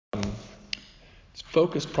It's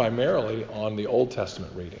focused primarily on the Old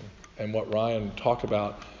Testament reading. And what Ryan talked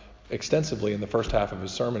about extensively in the first half of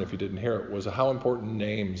his sermon, if you didn't hear it, was how important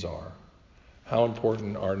names are. How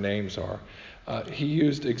important our names are. He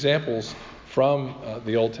used examples from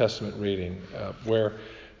the Old Testament reading where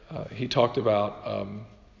he talked about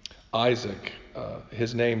Isaac.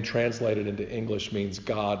 His name translated into English means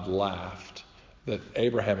God laughed. That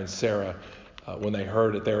Abraham and Sarah, when they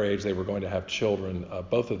heard at their age they were going to have children,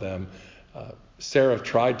 both of them, Sarah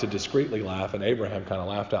tried to discreetly laugh, and Abraham kind of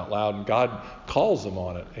laughed out loud, and God calls them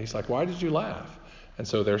on it. He's like, why did you laugh? And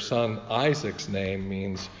so their son Isaac's name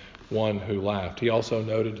means one who laughed. He also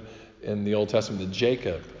noted in the Old Testament that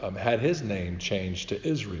Jacob had his name changed to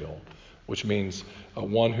Israel, which means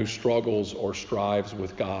one who struggles or strives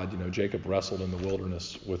with God. Jacob wrestled in the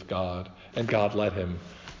wilderness with God, and God let him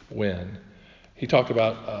win. He talked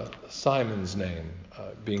about Simon's name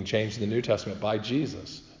being changed in the New Testament by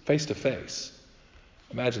Jesus, face to face.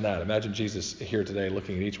 Imagine that. Imagine Jesus here today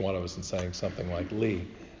looking at each one of us and saying something like, Lee,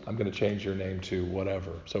 I'm going to change your name to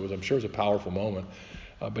whatever. So I'm sure it's a powerful moment.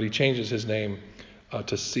 But he changes his name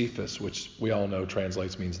to Cephas, which we all know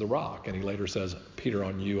translates means the rock. And he later says, Peter,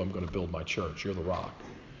 on you I'm going to build my church. You're the rock.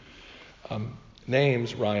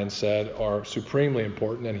 Names, Ryan said, are supremely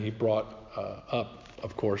important. And he brought up,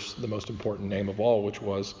 of course, the most important name of all, which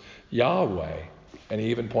was Yahweh. And he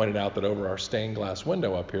even pointed out that over our stained glass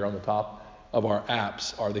window up here on the top of our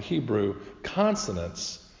apps are the Hebrew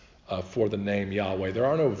consonants for the name Yahweh. There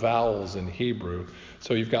are no vowels in Hebrew.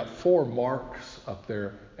 So you've got 4 marks up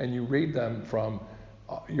there, and you read them from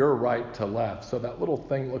your right to left. So that little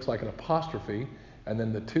thing looks like an apostrophe, and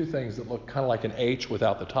then the 2 things that look kind of like an H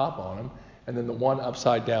without the top on them, and then the one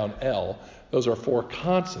upside down L. Those are 4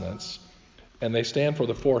 consonants, and they stand for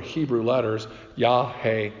the 4 Hebrew letters Yah,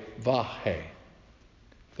 He, Vah, He.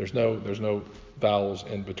 There's no vowels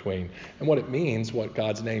in between. And what it means, what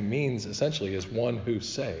God's name means essentially, is one who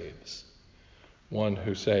saves. One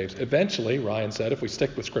who saves. Eventually, Ryan said, if we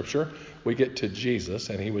stick with Scripture, we get to Jesus,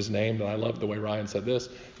 and he was named, and I love the way Ryan said this,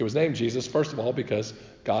 he was named Jesus, first of all, because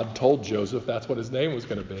God told Joseph that's what his name was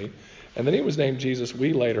going to be. And then he was named Jesus,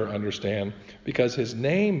 we later understand, because his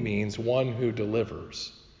name means one who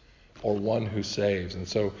delivers, or one who saves. And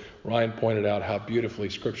so Ryan pointed out how beautifully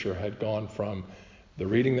Scripture had gone from the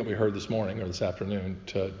reading that we heard this morning or this afternoon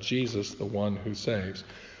to Jesus, the one who saves.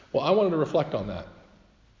 Well, I wanted to reflect on that.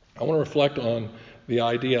 I want to reflect on the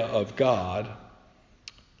idea of God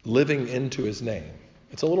living into his name.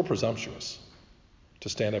 It's a little presumptuous to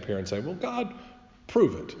stand up here and say, well, God,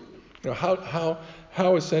 prove it.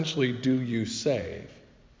 How essentially do you save?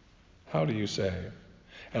 How do you save?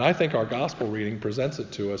 And I think our gospel reading presents it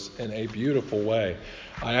to us in a beautiful way.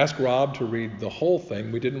 I asked Rob to read the whole thing.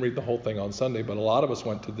 We didn't read the whole thing on Sunday, but a lot of us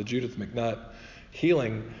went to the Judith McNutt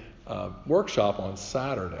healing workshop on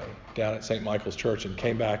Saturday down at St. Michael's Church and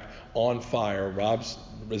came back on fire. Rob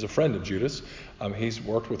is a friend of Judith's. He's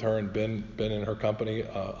worked with her and been in her company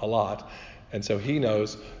a lot. And so he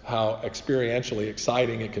knows how experientially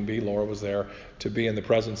exciting it can be. Laura was there to be in the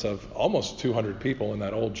presence of almost 200 people in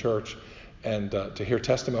that old church and to hear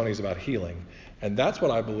testimonies about healing. And that's what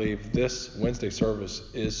I believe this Wednesday service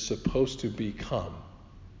is supposed to become.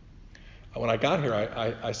 When I got here,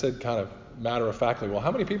 I said kind of matter-of-factly, well, how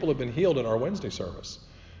many people have been healed in our Wednesday service?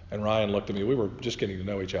 And Ryan looked at me. We were just getting to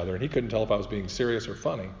know each other, and he couldn't tell if I was being serious or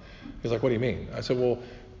funny. He's like, what do you mean? I said, well,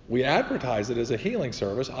 we advertise it as a healing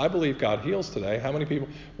service. I believe God heals today. How many people,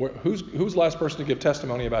 who's the last person to give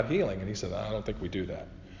testimony about healing? And he said, I don't think we do that.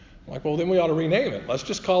 I'm like, well, then we ought to rename it. Let's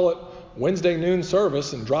just call it Wednesday noon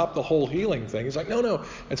service and drop the whole healing thing. He's like, no.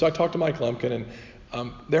 And so I talked to Mike Lumpkin,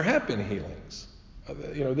 and there have been healings.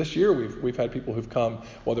 This year we've had people who've come,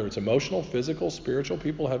 whether it's emotional, physical, spiritual,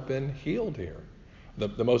 people have been healed here.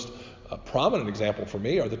 The most prominent example for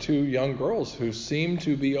me are the 2 young girls who seem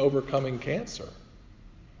to be overcoming cancer.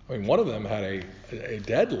 I mean, one of them had a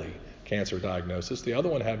deadly cancer diagnosis. The other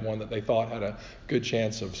one had one that they thought had a good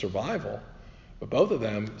chance of survival. But both of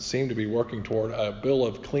them seem to be working toward a bill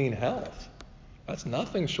of clean health. That's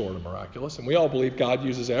nothing short of miraculous. And we all believe God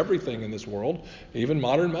uses everything in this world, even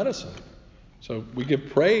modern medicine. So we give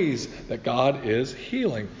praise that God is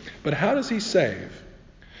healing. But how does he save?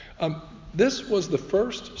 This was the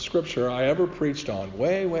first scripture I ever preached on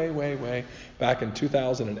way back in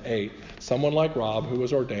 2008. Someone like Rob, who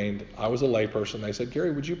was ordained, I was a layperson. They said, Gary,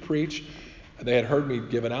 would you preach? They had heard me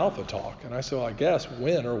give an Alpha talk. And I said, well, I guess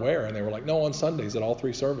when or where? And they were like, no, on Sundays at all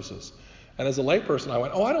 3 services. And as a layperson, I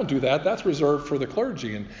went, I don't do that. That's reserved for the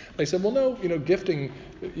clergy. And they said, well, no, gifting,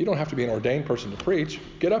 you don't have to be an ordained person to preach.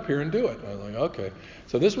 Get up here and do it. And I was like, okay.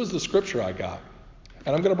 So this was the scripture I got.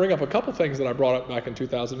 And I'm going to bring up a couple things that I brought up back in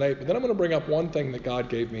 2008, but then I'm going to bring up one thing that God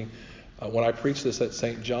gave me when I preached this at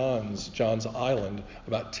St. John's Island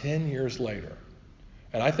about 10 years later.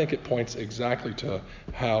 And I think it points exactly to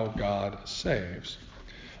how God saves.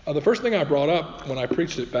 The first thing I brought up when I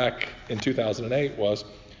preached it back in 2008 was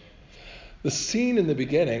the scene in the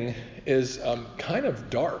beginning is kind of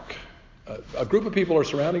dark. A group of people are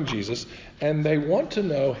surrounding Jesus, and they want to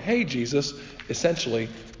know, hey, Jesus, essentially,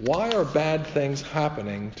 why are bad things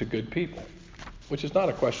happening to good people? Which is not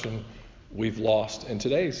a question we've lost in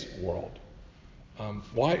today's world.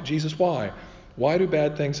 Why, Jesus, why? Why do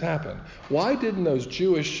bad things happen? Why didn't those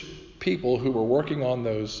Jewish people who were working on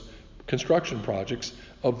those construction projects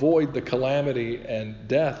avoid the calamity and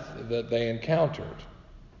death that they encountered?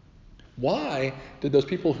 Why did those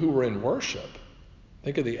people who were in worship,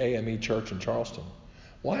 think of the AME church in Charleston,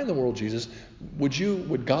 why in the world, Jesus,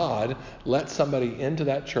 would God let somebody into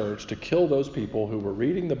that church to kill those people who were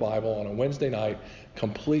reading the Bible on a Wednesday night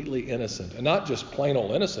completely innocent? And not just plain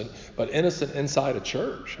old innocent, but innocent inside a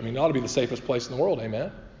church. I mean, it ought to be the safest place in the world,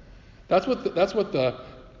 amen? That's what the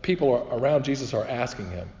people around Jesus are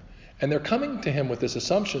asking him. And they're coming to him with this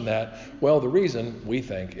assumption that, well, the reason, we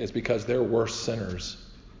think, is because they're worse sinners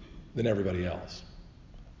than everybody else.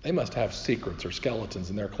 They must have secrets or skeletons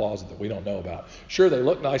in their closet that we don't know about. Sure, they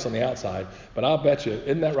look nice on the outside, but I'll bet you,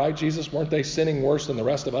 isn't that right, Jesus? Weren't they sinning worse than the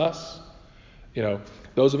rest of us? You know,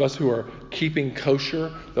 those of us who are keeping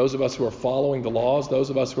kosher, those of us who are following the laws, those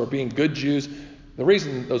of us who are being good Jews, the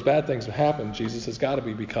reason those bad things happen, Jesus, has got to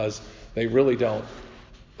be because they really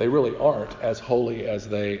aren't as holy as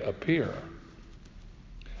they appear.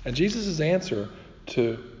 And Jesus' answer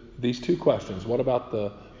to these two questions, what about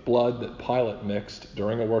the blood that Pilate mixed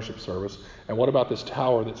during a worship service, and what about this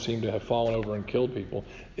tower that seemed to have fallen over and killed people,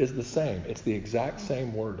 is the same. It's the exact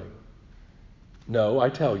same wording. No, I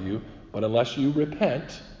tell you, but unless you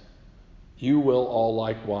repent, you will all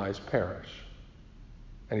likewise perish.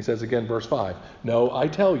 And he says again, verse 5, no, I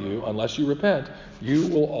tell you, unless you repent, you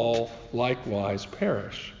will all likewise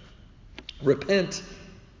perish. Repent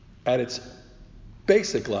at its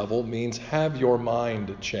basic level means have your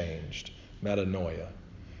mind changed, metanoia.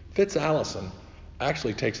 Fitz Allison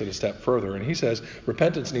actually takes it a step further, and he says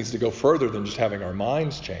repentance needs to go further than just having our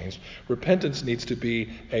minds changed. Repentance needs to be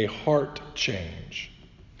a heart change.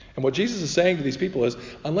 And what Jesus is saying to these people is,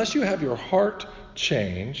 unless you have your heart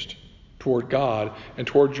changed toward God and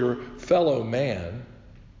toward your fellow man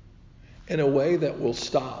in a way that will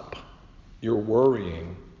stop your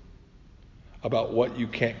worrying about what you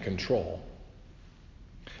can't control,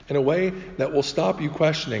 in a way that will stop you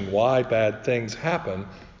questioning why bad things happen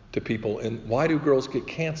to people and why do girls get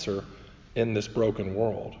cancer in this broken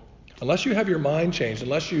world. Unless you have your mind changed,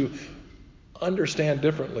 unless you understand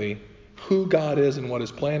differently who God is and what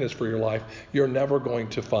his plan is for your life, you're never going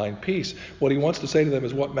to find peace. What he wants to say to them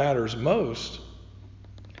is what matters most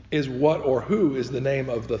is what or who is the name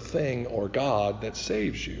of the thing or God that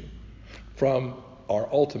saves you from our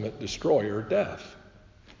ultimate destroyer, death.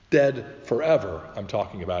 Dead forever, I'm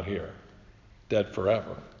talking about here. Dead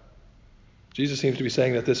forever. Jesus seems to be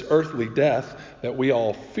saying that this earthly death that we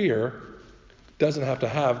all fear doesn't have to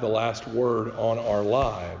have the last word on our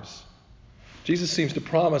lives. Jesus seems to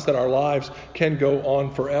promise that our lives can go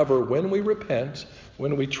on forever when we repent,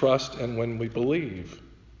 when we trust, and when we believe.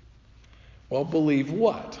 Well, believe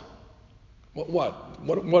what? What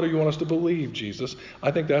do you want us to believe, Jesus?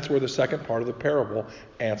 I think that's where the second part of the parable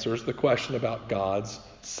answers the question about God's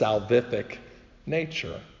salvific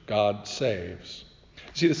nature. God saves.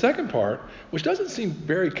 See, the second part, which doesn't seem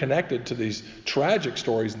very connected to these tragic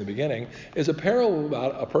stories in the beginning, is a parable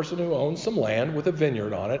about a person who owns some land with a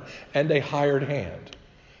vineyard on it and a hired hand.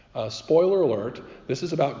 Spoiler alert, this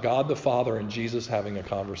is about God the Father and Jesus having a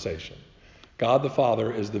conversation. God the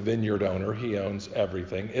Father is the vineyard owner. He owns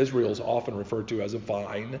everything. Israel's often referred to as a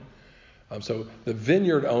vine. So the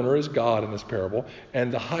vineyard owner is God in this parable,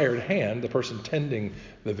 and the hired hand, the person tending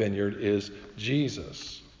the vineyard, is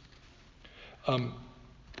Jesus.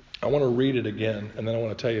 I want to read it again, and then I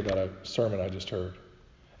want to tell you about a sermon I just heard.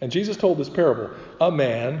 And Jesus told this parable. A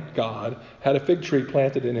man, God, had a fig tree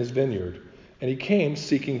planted in his vineyard, and he came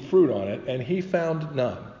seeking fruit on it, and he found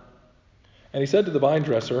none. And he said to the vine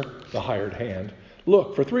dresser, the hired hand,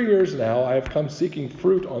 look, for 3 years now I have come seeking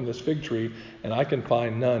fruit on this fig tree, and I can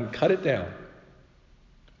find none. Cut it down.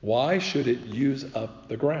 Why should it use up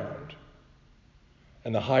the ground?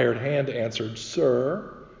 And the hired hand answered,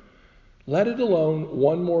 Sir, let it alone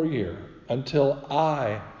 1 more year until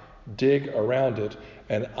I dig around it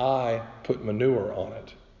and I put manure on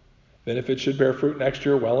it. Then if it should bear fruit next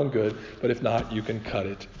year, well and good, but if not, you can cut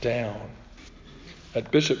it down.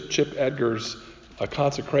 At Bishop Chip Edgar's a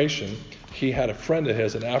consecration, he had a friend of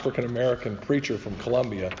his, an African-American preacher from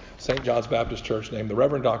Columbia, St. John's Baptist Church, named the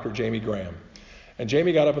Reverend Dr. Jamie Graham. And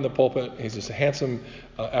Jamie got up in the pulpit. He's this handsome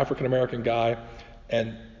African-American guy.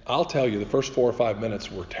 And I'll tell you, the first 4 or 5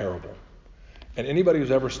 minutes were terrible. And anybody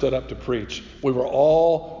who's ever stood up to preach, we were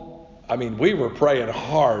praying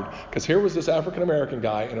hard, because here was this African-American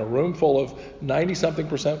guy in a room full of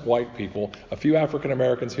 90-something% white people, a few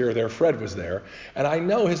African-Americans here or there. Fred was there. And I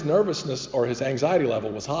know his nervousness or his anxiety level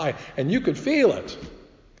was high, and you could feel it.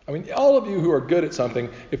 I mean, all of you who are good at something,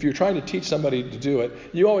 if you're trying to teach somebody to do it,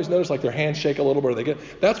 you always notice like their hands shake a little bit.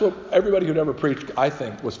 That's what everybody who'd ever preached, I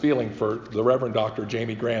think, was feeling for the Reverend Dr.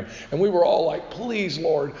 Jamie Graham. And we were all like, please,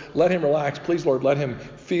 Lord, let him relax. Please, Lord, let him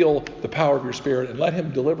feel the power of your Spirit, and let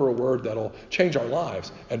him deliver a word that'll change our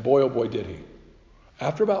lives. And boy, oh boy, did he.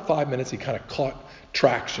 After about 5 minutes, he kind of caught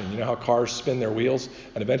traction. You know how cars spin their wheels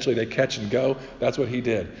and eventually they catch and go? That's what he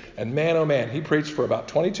did. And man, oh man, he preached for about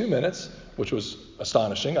 22 minutes, which was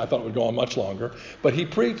astonishing. I thought it would go on much longer. But he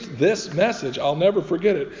preached this message, I'll never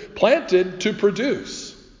forget it, planted to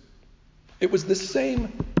produce. It was the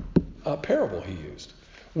same parable he used.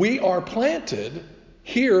 We are planted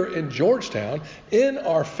here in Georgetown, in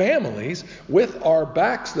our families, with our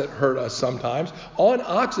backs that hurt us sometimes, on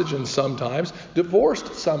oxygen sometimes,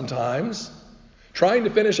 divorced sometimes, trying to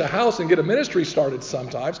finish a house and get a ministry started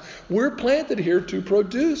sometimes. We're planted here to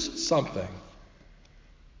produce something.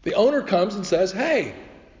 The owner comes and says, hey,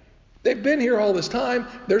 they've been here all this time.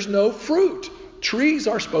 There's no fruit. Trees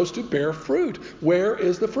are supposed to bear fruit. Where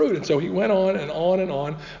is the fruit? And so he went on and on and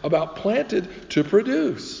on about planted to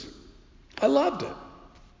produce. I loved it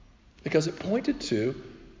because it pointed to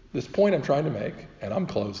this point I'm trying to make, and I'm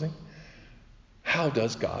closing. How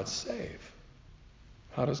does God save?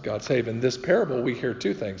 How does God save? In this parable, we hear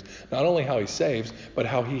two things. Not only how he saves, but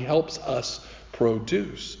how he helps us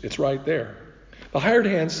produce. It's right there. The hired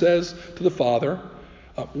hand says to the father,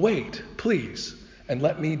 wait, please, and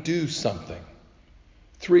let me do something.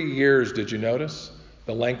 3 years, did you notice?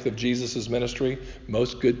 The length of Jesus' ministry.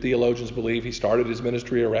 Most good theologians believe he started his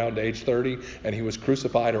ministry around age 30 and he was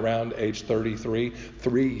crucified around age 33.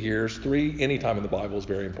 3 years. 3, any time in the Bible is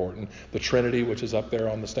very important. The Trinity, which is up there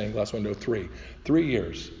on the stained glass window, 3. 3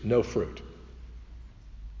 years, no fruit.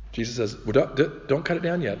 Jesus says, well, don't cut it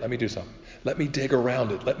down yet. Let me do something. Let me dig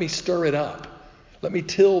around it. Let me stir it up. Let me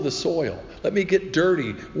till the soil. Let me get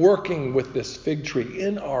dirty working with this fig tree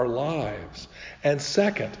in our lives. And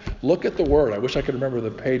second, look at the word. I wish I could remember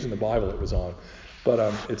the page in the Bible it was on.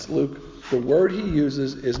 But it's Luke. The word he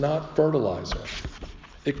uses is not fertilizer.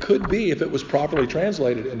 It could be, if it was properly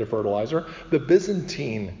translated into fertilizer, the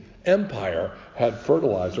Byzantine Empire had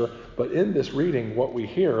fertilizer. But in this reading, what we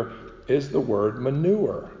hear is the word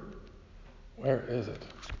manure. Where is it?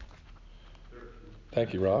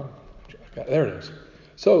 Thank you, Rob. There it is.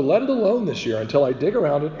 So let it alone this year until I dig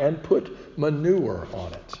around it and put manure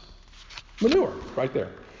on it. Manure, right there.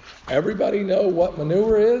 Everybody know what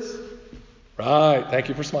manure is? Right. Thank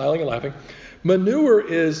you for smiling and laughing. Manure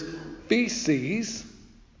is feces,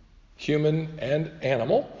 human and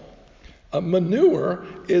animal. Manure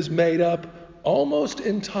is made up almost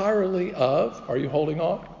entirely of, are you holding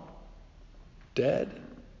on? Dead,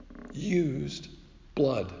 used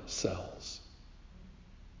blood cells.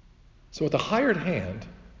 So what the hired hand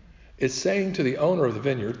is saying to the owner of the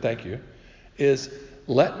vineyard, thank you, is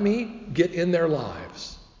let me get in their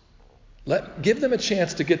lives. Give them a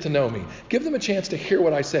chance to get to know me. Give them a chance to hear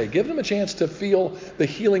what I say. Give them a chance to feel the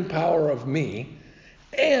healing power of me.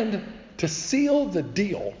 And to seal the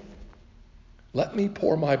deal, let me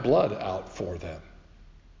pour my blood out for them.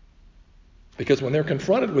 Because when they're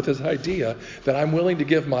confronted with this idea that I'm willing to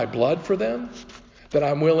give my blood for them, that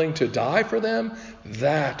I'm willing to die for them,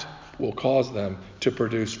 that will cause them to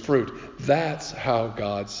produce fruit. That's how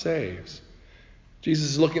God saves. Jesus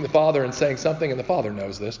is looking at the Father and saying something, and the Father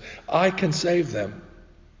knows this. I can save them.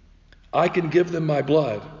 I can give them my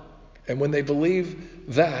blood. And when they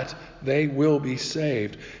believe that, they will be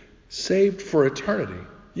saved. Saved for eternity,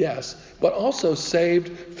 yes, but also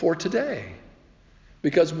saved for today.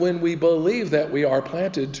 Because when we believe that we are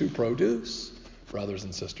planted to produce, brothers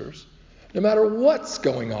and sisters, no matter what's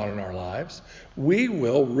going on in our lives, we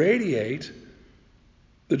will radiate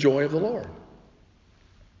the joy of the Lord.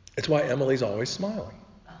 It's why Emily's always smiling.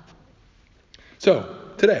 So,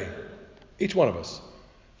 today, each one of us,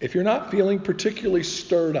 if you're not feeling particularly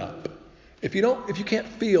stirred up, if you can't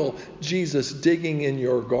feel Jesus digging in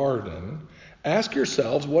your garden, ask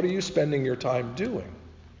yourselves, what are you spending your time doing?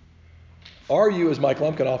 Are you, as Mike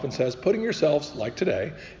Lumpkin often says, putting yourselves, like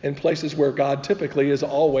today, in places where God typically is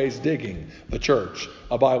always digging? The church,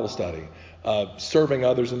 a Bible study, serving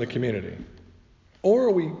others in the community. Or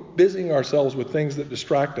are we busying ourselves with things that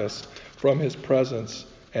distract us from his presence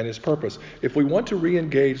and his purpose? If we want to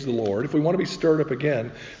re-engage the Lord, if we want to be stirred up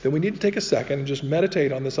again, then we need to take a second and just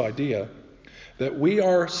meditate on this idea that we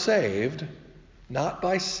are saved not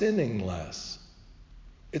by sinning less.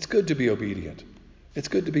 It's good to be obedient. It's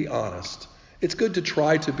good to be honest. It's good to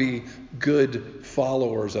try to be good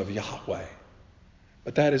followers of Yahweh.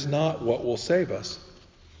 But that is not what will save us.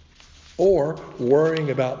 Or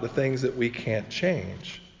worrying about the things that we can't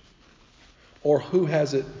change. Or who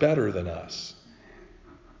has it better than us.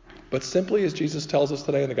 But simply, as Jesus tells us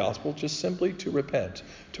today in the gospel, just simply to repent,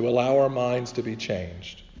 to allow our minds to be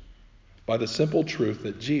changed by the simple truth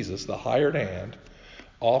that Jesus, the hired hand,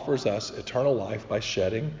 offers us eternal life by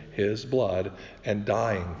shedding his blood and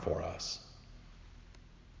dying for us.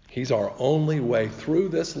 He's our only way through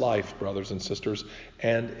this life, brothers and sisters,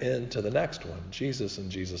 and into the next one, Jesus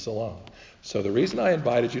and Jesus alone. So the reason I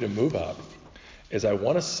invited you to move up is I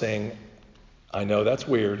want to sing, I know that's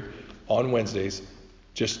weird, on Wednesdays,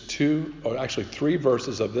 just 3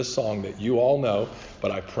 verses of this song that you all know,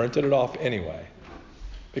 but I printed it off anyway.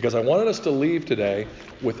 Because I wanted us to leave today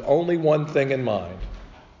with only one thing in mind.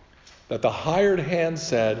 That the hired hand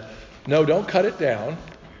said, no, don't cut it down.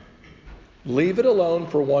 Leave it alone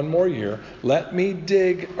for one more year. Let me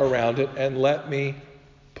dig around it and let me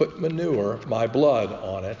put manure, my blood,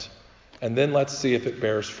 on it. And then let's see if it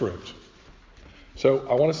bears fruit. So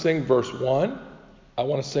I want to sing verse 1. I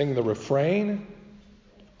want to sing the refrain.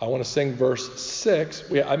 I want to sing verse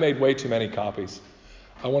 6. I made way too many copies.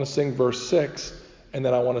 I want to sing verse 6, and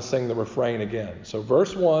then I want to sing the refrain again. So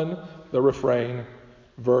verse 1, the refrain.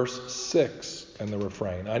 Verse 6 and the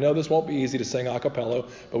refrain. I know this won't be easy to sing a cappella,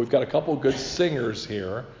 but we've got a couple good singers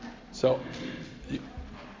here. So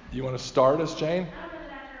you want to start us, Jane?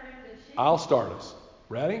 I'll start us.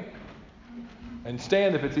 Ready? And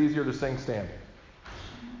stand if it's easier to sing standing.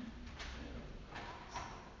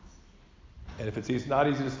 And if it's not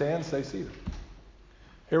easy to stand, stay seated.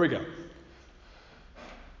 Here we go.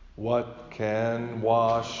 What can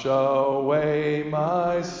wash away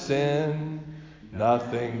my sin?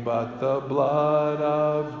 Nothing but the blood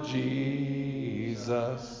of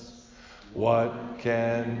Jesus. What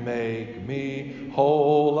can make me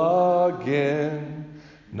whole again?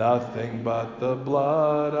 Nothing but the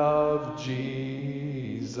blood of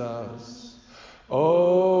Jesus.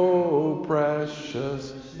 Oh,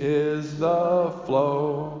 precious is the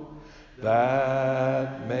flow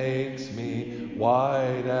that makes me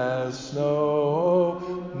white as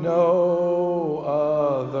snow. No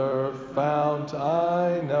other fount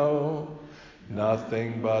I know,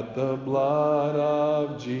 nothing but the blood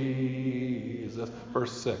of Jesus.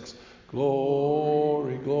 Verse 6.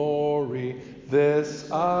 Glory, glory,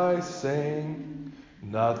 this I sing,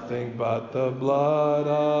 nothing but the blood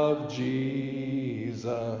of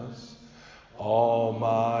Jesus. All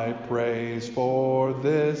my praise for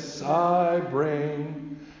this I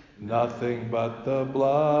bring, nothing but the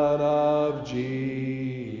blood of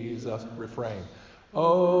Jesus. Refrain.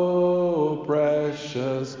 Oh,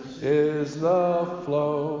 precious is the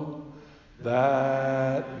flow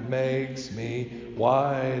that makes me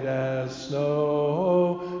white as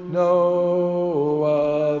snow. No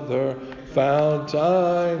other fount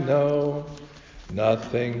I know,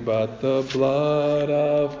 nothing but the blood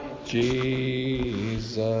of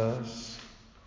Jesus.